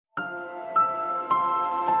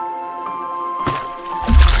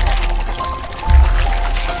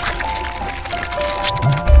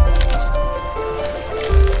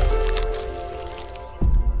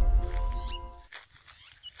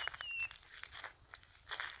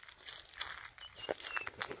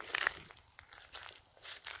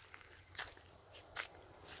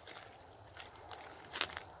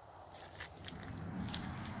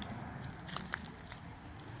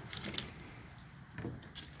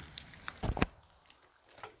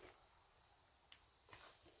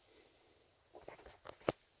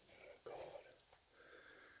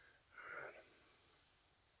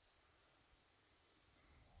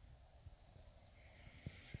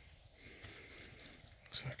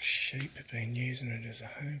Looks like sheep have been using it as a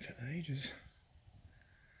home for ages.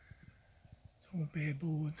 It's all bare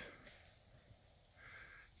boards.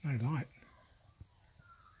 No light.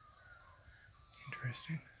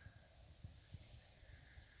 Interesting.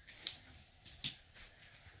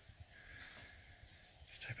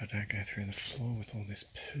 Just hope I don't go through the floor with all this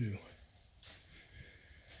poo.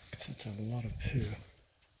 Because it's a lot of poo.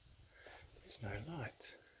 There's no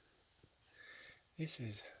lights. This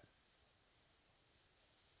is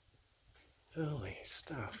early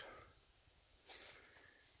stuff.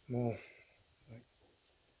 More like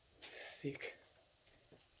thick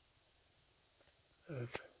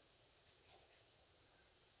of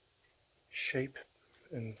sheep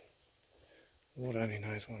and Lord only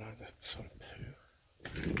knows what other sort of poo.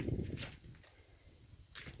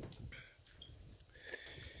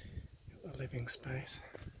 Got the living space.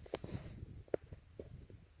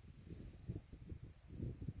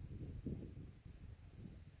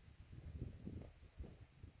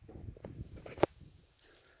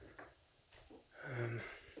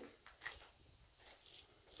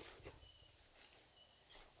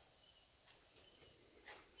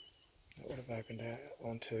 That would have opened out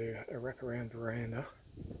onto a wraparound veranda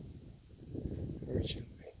originally.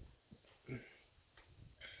 You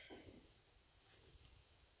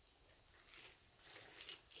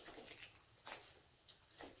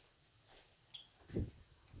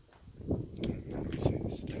can see the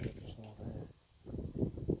state of the floor there.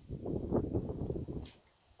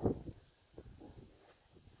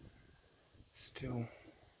 Still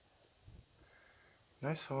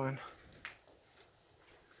no sign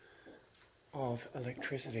of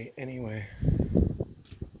electricity anywhere.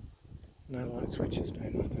 No light switches, no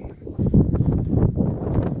nothing.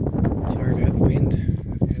 Sorry about the wind.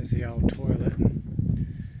 There's the old toilet.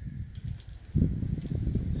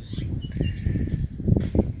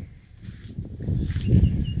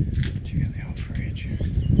 Check out the old fridge.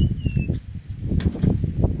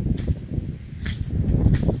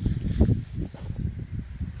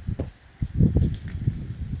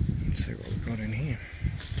 Let's see what we've got in here.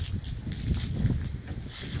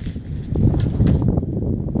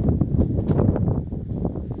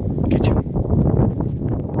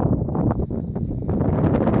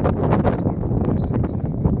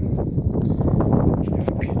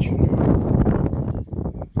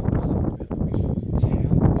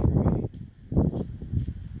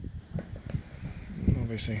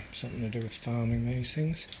 Obviously something to do with farming these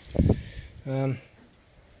things.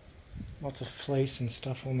 Lots of fleece and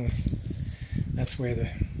stuff on the, that's where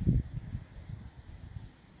the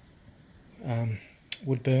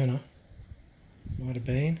wood burner might have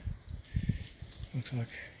been. Looks like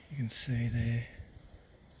you can see there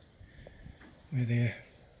where their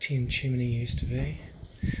tin chimney used to be.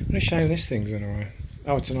 What a shame this thing's in a row.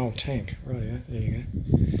 Oh, it's an old tank. Right, yeah, there you go.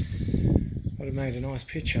 Would have made a nice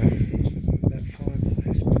picture of that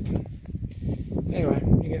fireplace. But anyway,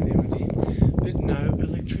 you get the idea. But no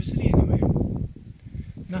electricity anywhere.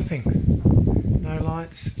 Nothing. No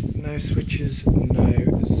lights, no switches, no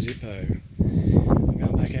zippo. I'm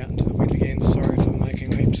going back out into the wind again. Sorry if I'm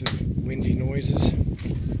making heaps of windy noises.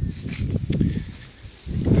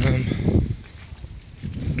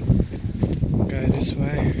 We'll go this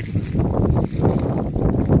way.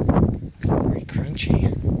 Very crunchy.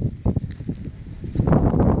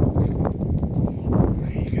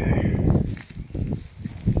 There you go.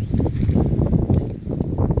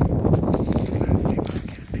 Let's see if I can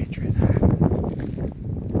get a picture of that.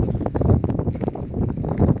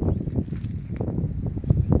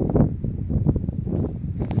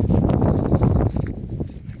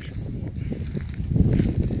 Just make sure I'm not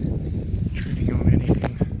treading on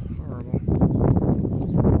anything horrible.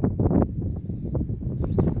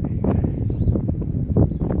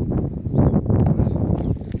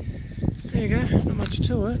 There you go, not much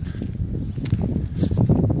to it.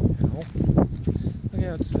 Ow. Look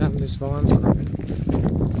how it's, this vine's growing.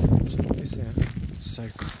 Check this out. It's so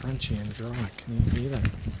crunchy and dry. Can you hear that?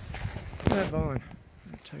 Look at that vine.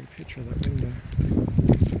 I'll take a picture of that window.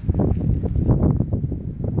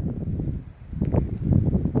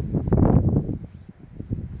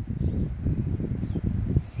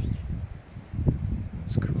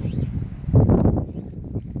 That's cool.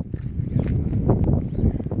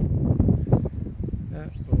 That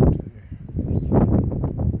will do.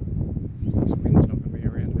 This wind's not going to be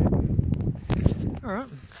around a bit. Alright.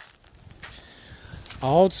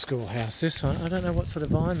 Old school house, this one. I don't know what sort of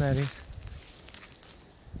vine that is.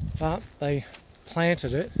 But they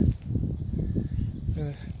planted it. Look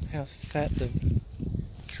at how fat the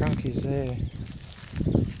trunk is there.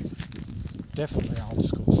 Definitely old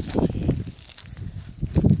school stuff here.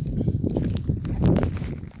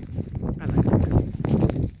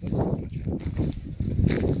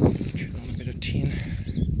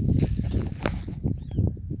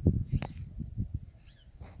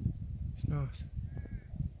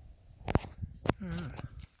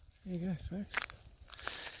 There you go, folks.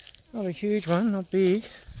 Not a huge one, not big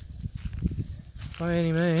by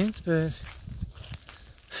any means, but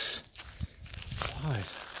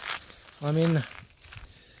flies. I'm in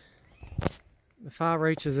the far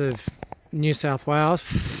reaches of New South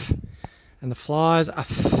Wales, and the flies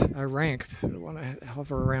are rank. I don't want to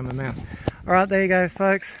hover around my mouth. Alright, there you go,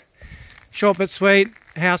 folks. Short but sweet.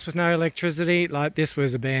 House with no electricity. Like, this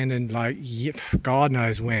was abandoned, like, God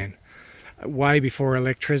knows when. Way before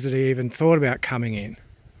electricity even thought about coming in.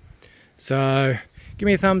 So, give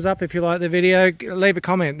me a thumbs up if you like the video. Leave a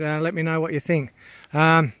comment. Let me know what you think.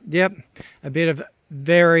 Yep, a bit of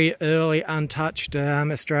very early untouched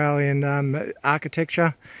Australian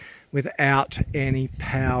architecture without any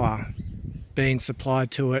power being supplied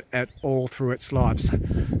to it at all through its life.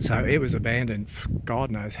 So it was abandoned God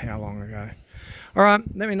knows how long ago. Alright,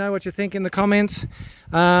 let me know what you think in the comments.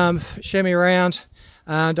 Share me around.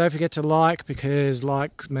 Don't forget to like, because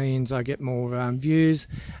like means I get more views,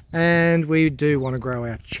 and we do want to grow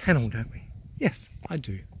our channel, don't we? Yes, I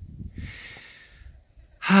do.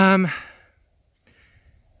 Thank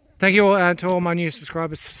you all to all my new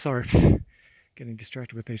subscribers. Sorry, getting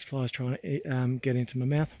distracted with these flies trying to get into my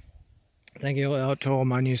mouth. Thank you to all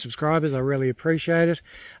my new subscribers. I really appreciate it.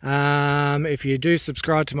 If you do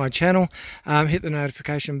subscribe to my channel, hit the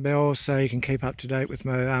notification bell so you can keep up to date with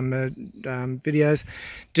my videos.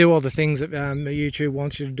 Do all the things that YouTube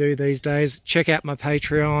wants you to do these days. Check out my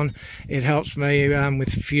Patreon. It helps me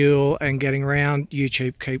with fuel and getting around.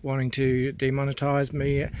 YouTube keep wanting to demonetize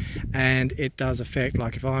me, and it does affect,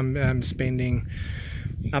 like, if I'm spending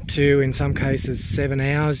up to, in some cases, 7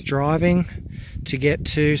 hours driving to get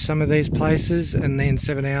to some of these places, and then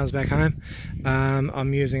 7 hours back home,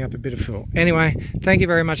 I'm using up a bit of fuel. Anyway, thank you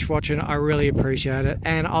very much for watching. I really appreciate it,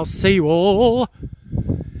 and I'll see you all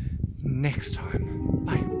next time.